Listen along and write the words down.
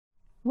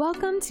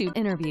Welcome to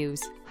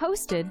Interviews,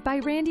 hosted by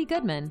Randy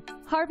Goodman,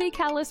 Harvey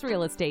Callis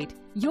Real Estate,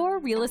 your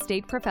real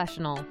estate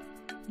professional.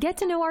 Get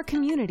to know our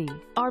community,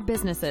 our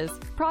businesses,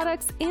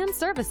 products, and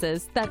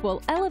services that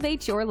will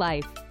elevate your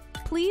life.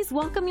 Please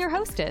welcome your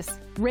hostess,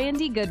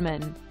 Randy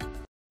Goodman.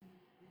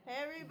 Hey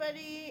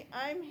everybody,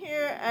 I'm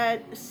here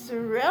at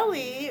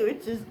Sorelli,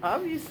 which is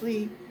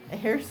obviously a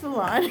hair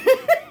salon.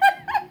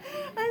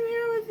 I'm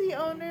here with the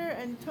owner,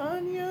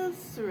 Antonio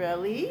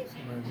Sorelli,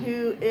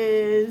 who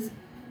is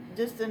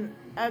just an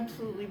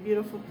absolutely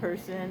beautiful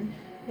person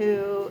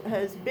who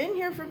has been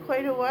here for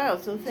quite a while.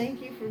 So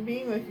thank you for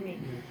being with me.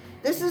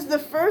 This is the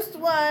first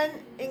one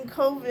in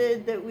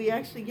COVID that we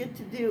actually get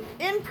to do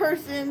in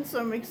person, so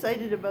I'm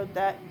excited about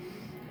that.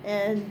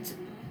 And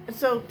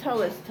so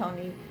tell us,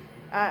 Tony,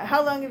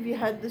 how long have you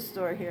had this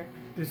store here?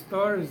 The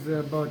store is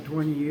about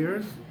 20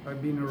 years.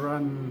 I've been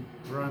run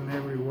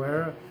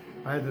everywhere.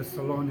 I had a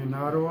salon in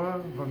Ottawa,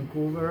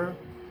 Vancouver,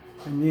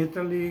 in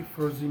Italy,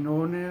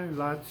 Frosinone,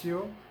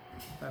 Lazio,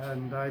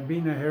 and I've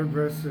been a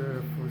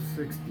hairdresser for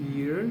 60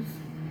 years.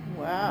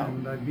 Wow.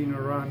 And I've been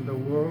around the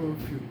world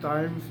a few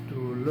times to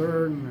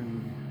learn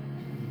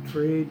and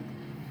trade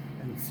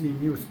and see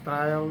new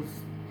styles.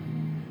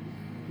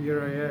 Here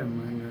I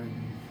am, and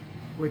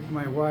with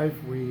my wife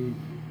we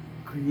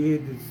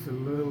created a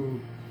little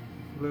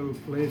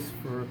place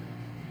for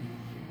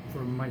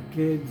my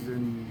kids,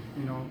 and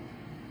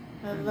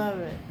I love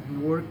it.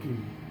 and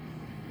working.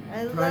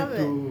 I Try love it.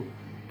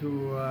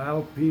 to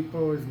help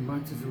people as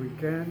much as we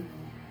can,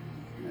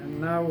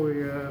 and now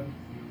we're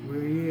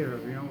here.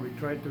 We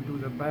try to do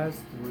the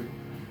best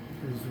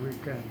as we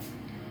can.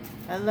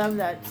 I love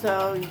that.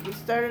 So you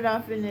started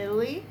off in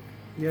Italy,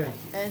 Yes,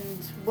 and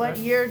what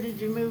Yes. year did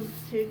you move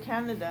to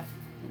Canada?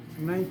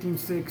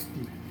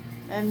 1960.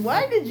 And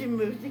why did you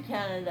move to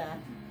Canada?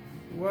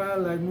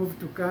 Well, I moved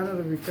to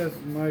Canada because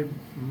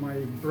my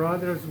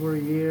brothers were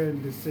here,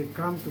 and they say,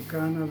 come to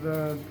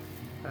Canada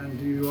and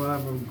you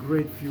have a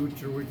great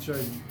future, which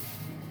I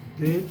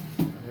did.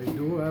 I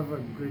do have a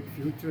great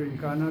future in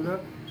Canada.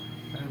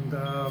 And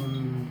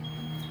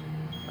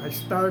I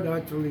started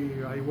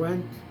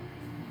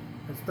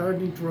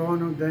in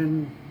Toronto,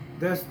 then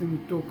Destiny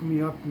took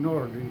me up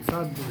north in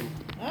Sudbury.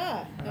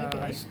 Ah, I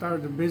okay.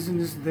 started a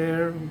business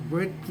there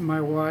with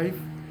my wife,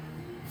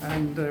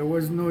 and it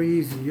was no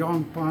easy.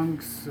 Young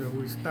punks,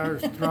 we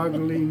started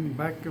struggling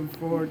back and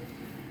forth,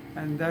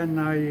 and then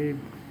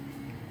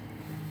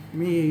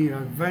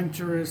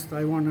adventurous,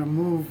 I want to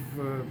move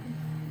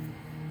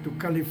to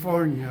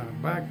California,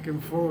 back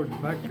and forth,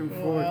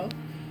 Wow.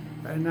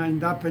 and I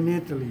ended up in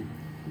Italy,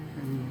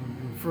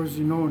 in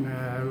Frosinone.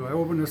 I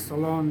opened a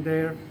salon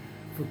there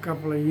for a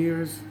couple of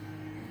years,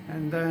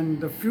 and then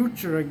the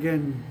future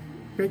again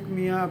picked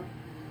me up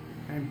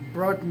and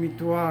brought me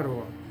to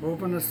Ottawa.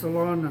 Opened a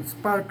salon on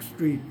Spark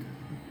Street,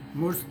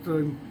 most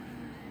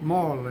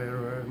mall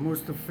there,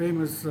 most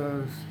famous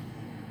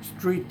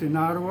street in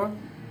Ottawa.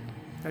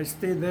 I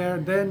stayed there.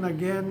 Then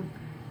again,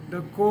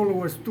 the cold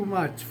was too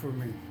much for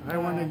me. I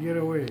want to get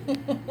away.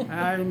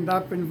 I ended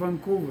up in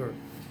Vancouver.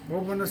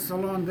 Opened a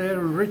salon there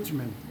in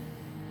Richmond.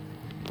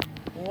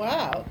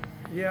 Wow.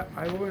 Yeah,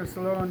 I opened a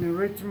salon in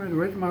Richmond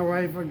with my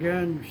wife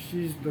again.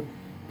 She's the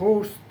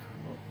post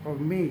of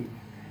me.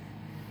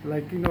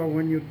 Like,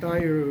 when you tie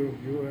you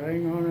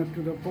hang on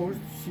to the post,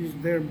 she's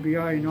there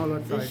behind all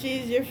the So time.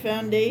 she's your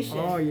foundation.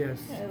 Oh, yes,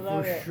 I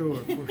love for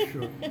it.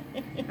 sure.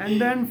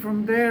 And then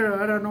from there,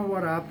 I don't know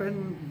what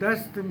happened.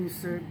 Destiny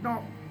said,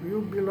 no,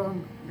 you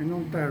belong in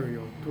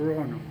Ontario,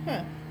 Toronto.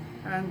 Huh.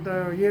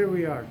 And here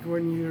we are,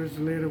 20 years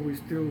later, we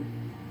still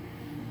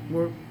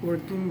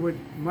working with,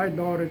 my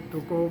daughter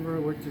took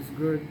over, which is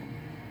good.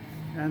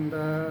 And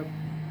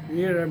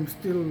here I'm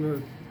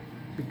still,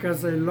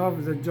 because I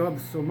love the job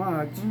so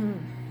much,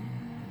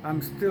 I'm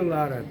still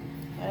at it,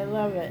 I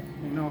love it.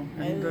 and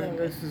I love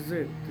this is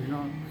it,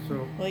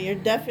 so. Well, you're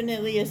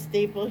definitely a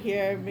staple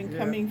here. I've been Yeah.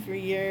 coming for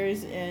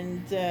years,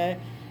 and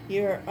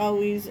you're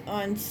always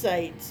on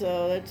site.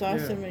 So that's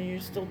awesome, and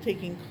you're still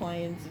taking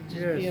clients, which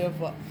is Yes.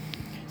 beautiful.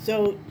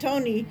 So,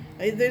 Tony,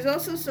 there's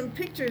also some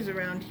pictures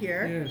around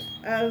here Yes.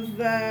 of,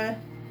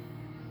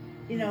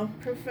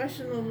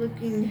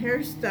 professional-looking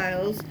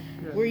hairstyles.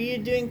 Yeah. Were you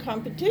doing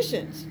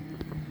competitions?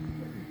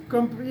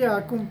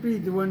 I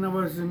competed when I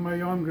was in my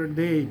younger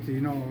days,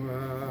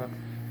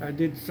 I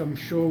did some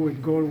show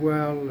with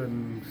Goldwell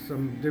and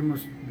some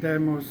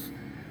demos,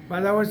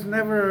 but I was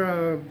never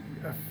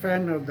a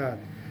fan of that.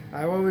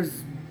 I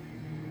always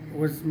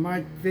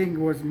my thing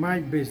was my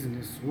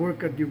business,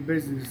 work at your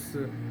business,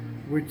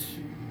 which,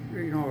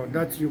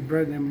 that's your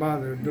bread and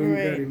butter, don't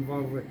get Right.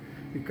 involved with,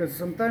 because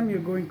sometimes you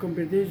go in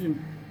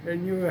competition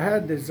and your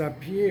head is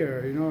up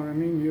here,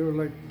 you're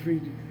like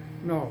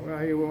no,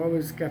 I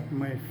always kept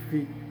my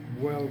feet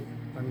well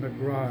on the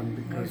ground,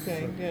 because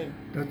Okay, good.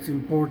 that's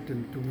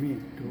important to me.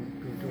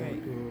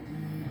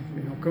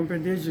 Right.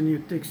 Competition,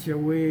 it takes you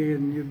away,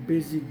 and you're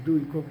busy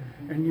doing,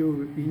 and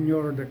you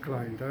ignore the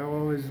client. I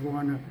always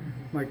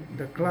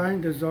the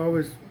client is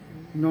always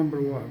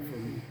number one for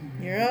me.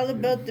 You're all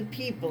about the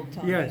people,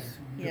 Tony. Yes,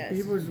 Yes. the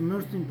people is the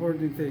most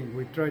important thing.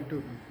 We try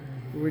to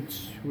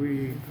which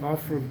we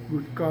offer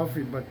good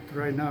coffee, but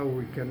right now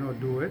we cannot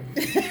do it.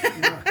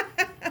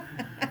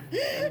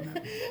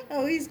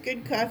 Always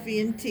good coffee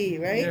and tea,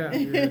 right? Yeah,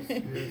 yes,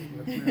 yes.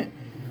 But,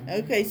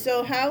 Okay,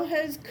 so how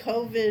has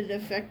COVID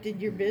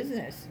affected your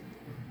business?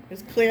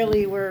 Because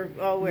clearly we're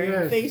all wearing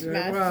yes, face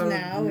masks well,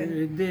 now. And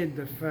it did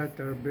affect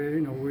our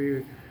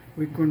business.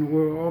 We couldn't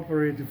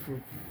operate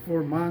for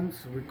 4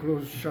 months. We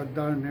closed, shut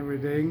down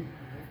everything,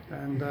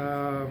 and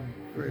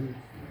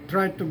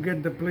tried to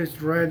get the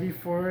place ready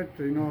for it.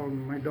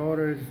 My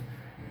daughter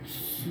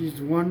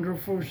she's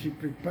wonderful. She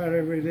prepared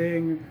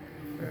everything.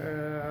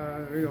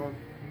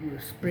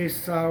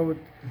 Space out,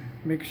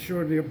 make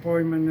sure the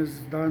appointment is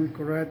done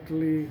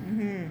correctly,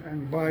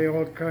 and buy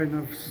all kind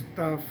of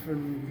stuff.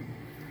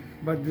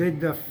 But they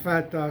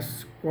affect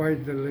us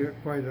quite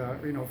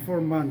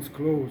 4 months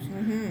closed.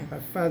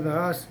 Affect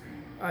us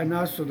and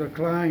also the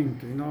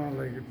client.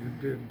 Like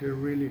they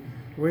really,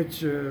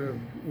 which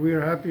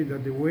we're happy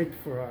that they wait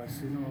for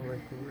us.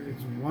 Like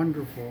it's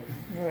wonderful.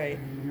 right.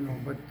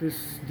 But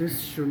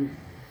this shouldn't.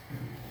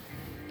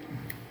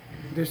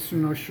 This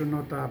should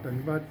not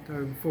happen, but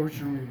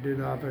unfortunately it did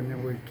happen,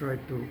 and we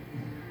tried to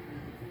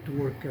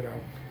work it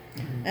out.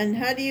 And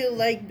how do you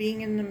like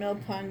being in the Mill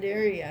Pond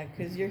area?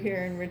 Because you're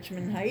here in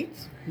Richmond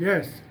Heights.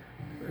 Yes,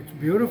 it's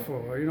beautiful.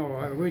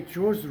 We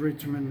chose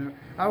Richmond.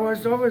 I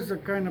was always the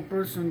kind of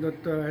person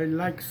that I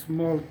like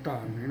small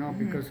town,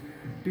 because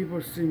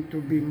people seem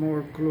to be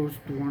more close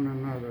to one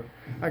another.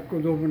 I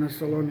could open a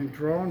salon in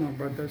Toronto,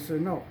 but I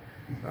said no.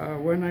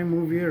 When I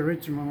moved here,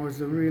 Richmond was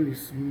a really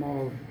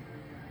small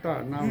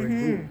town. Now it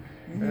grew.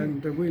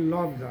 And we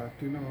love that.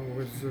 It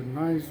was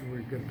nice.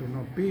 We get to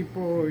know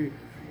people. You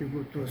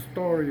go to a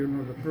store,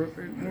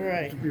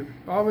 Right.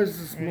 Always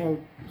a small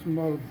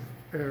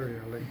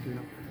area,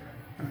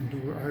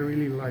 and I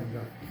really like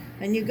that.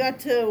 And you got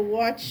to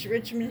watch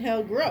Richmond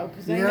Hill grow.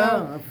 Because I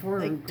know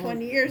like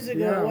 20 years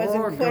ago it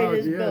wasn't quite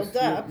as built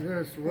up.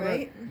 Yes,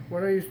 right?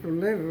 Where I used to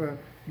live,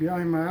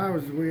 behind my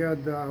house, we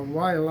had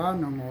wild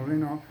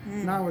animal,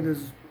 Now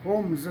there's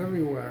homes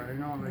everywhere,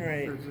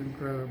 Right. It's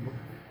incredible.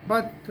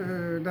 But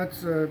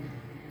that's,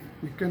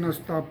 you cannot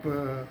stop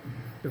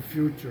the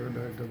future,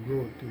 the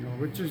growth,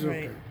 which is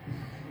Right. okay.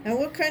 And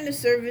what kind of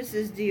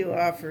services do you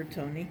offer,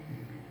 Tony?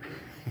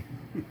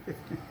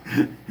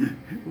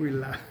 We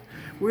laugh.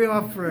 We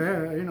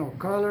offer,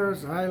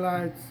 colors,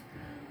 highlights,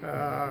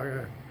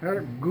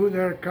 good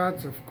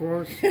haircuts, of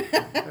course.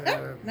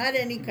 Not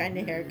any kind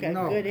of haircut,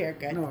 good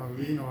haircut. No,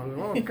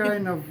 all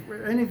kind of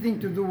anything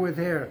to do with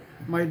hair.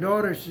 My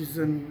daughter, she's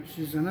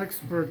an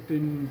expert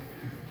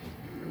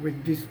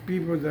with these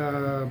people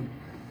that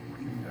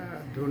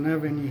don't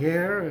have any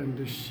hair,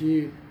 and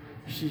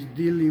she's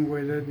dealing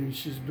with it, and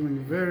she's doing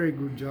a very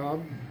good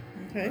job.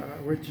 Okay.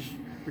 Which is,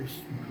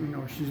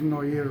 she's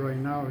not here right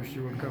now. She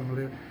will come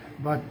later.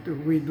 But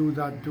we do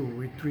that too.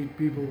 We treat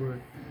people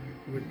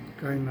with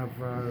kind of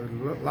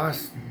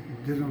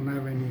they don't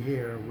have any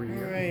hair.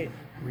 Right.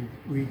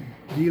 We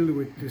deal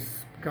with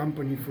this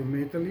company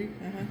from Italy.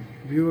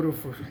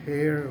 Beautiful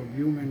hair,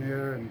 human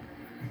hair,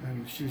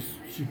 and she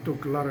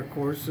took a lot of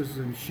courses,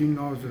 and she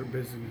knows her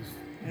business.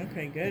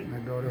 Okay, good. My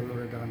daughter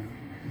Loredana.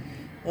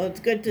 Well, it's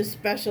good to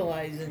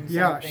specialize in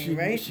something,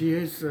 right? She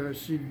is.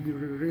 She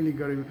really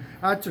got it.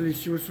 Actually,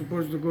 she was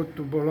supposed to go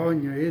to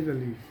Bologna,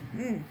 Italy,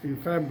 in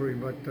February,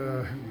 but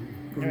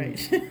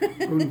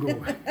couldn't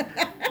go.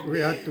 We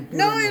had to put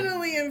No her on.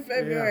 Italy in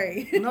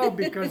February. Yeah. No,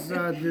 because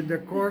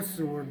the course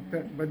were,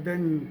 but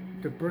then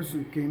the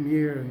person came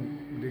here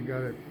and they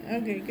got it. Okay,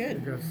 They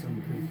good. got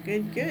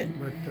something. Good.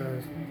 But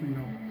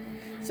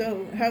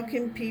So how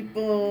can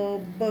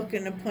people book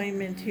an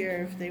appointment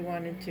here if they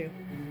wanted to?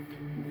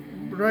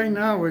 right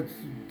now it's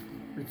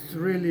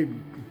really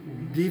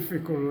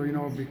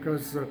difficult,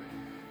 because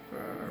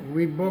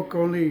we book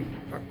only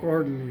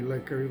accordingly,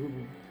 like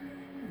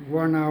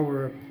 1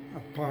 hour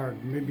apart,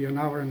 maybe an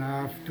hour and a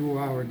half, 2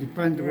 hours,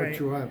 depending Right. what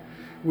you have.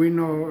 We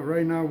know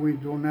right now we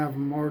don't have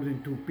more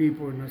than 2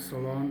 people in the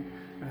salon,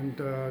 and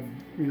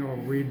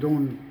we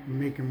don't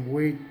make them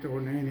wait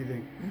on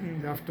anything.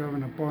 They have to have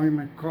an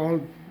appointment, call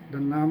the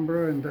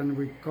number, and then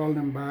we call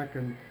them back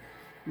and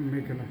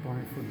make an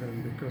appointment for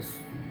them, because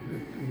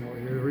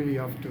you really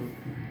have to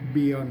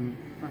be on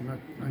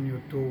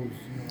your toes.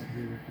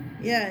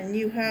 Yeah, and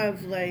you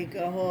have like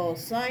a whole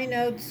sign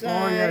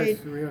outside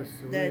Yes.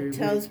 that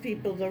tells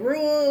people the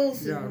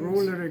rules. Yeah, and-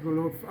 rule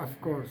regular, of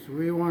course.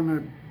 We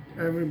want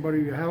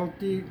everybody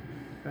healthy,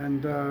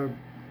 and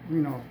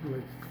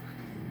like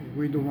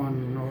we don't want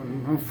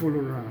no fool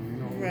around.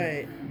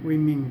 Right. We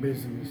mean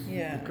business.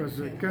 Yeah, Because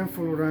okay. you can't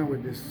fool around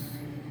with this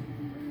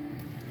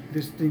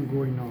thing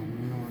going on.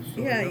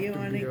 So Yeah, have you to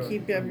want be, to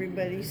keep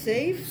everybody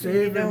safe. and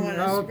safe you don't and want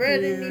to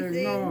spread healthy.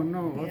 anything.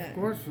 No, Yeah. of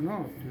course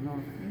not.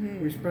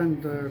 We spend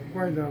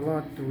quite a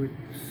lot with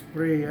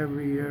spray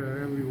every year,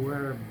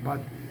 everywhere,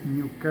 but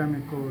new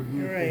chemicals,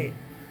 new Right.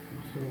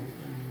 things. So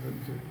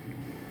that's it.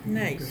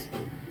 Nice.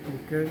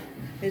 Okay.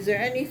 Is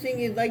there anything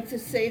you'd like to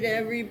say to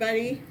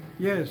everybody?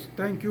 Yes,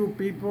 thank you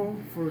people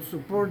for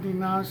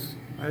supporting us.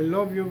 I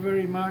love you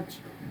very much,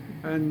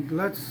 and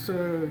let's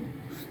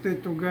stay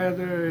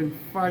together and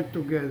fight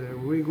together.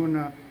 We're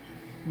gonna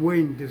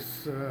win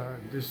this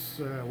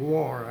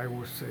war, I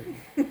would say.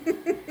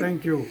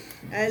 Thank you.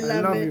 I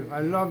love it. You. I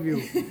love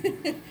you.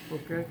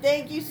 Okay.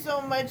 Thank you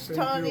so much, Thank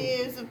Tony. you.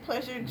 It was a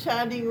pleasure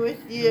chatting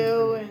with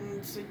you,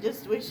 and so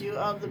just wish you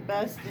all the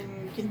best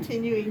in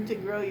continuing to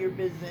grow your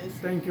business.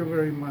 Thank you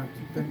very much.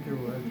 Thank you.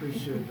 I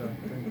appreciate that.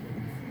 Thank you.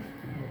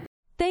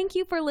 Thank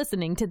you for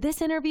listening to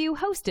this interview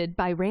hosted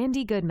by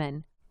Randy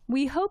Goodman.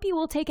 We hope you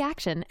will take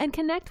action and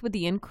connect with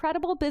the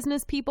incredible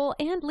business people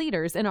and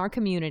leaders in our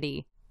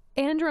community.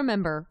 And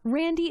remember,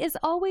 Randy is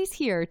always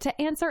here to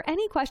answer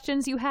any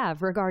questions you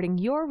have regarding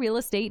your real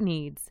estate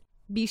needs.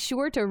 Be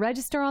sure to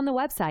register on the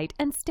website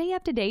and stay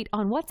up to date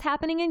on what's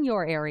happening in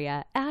your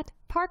area at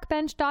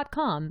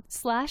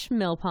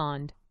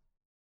parkbench.com/millpond.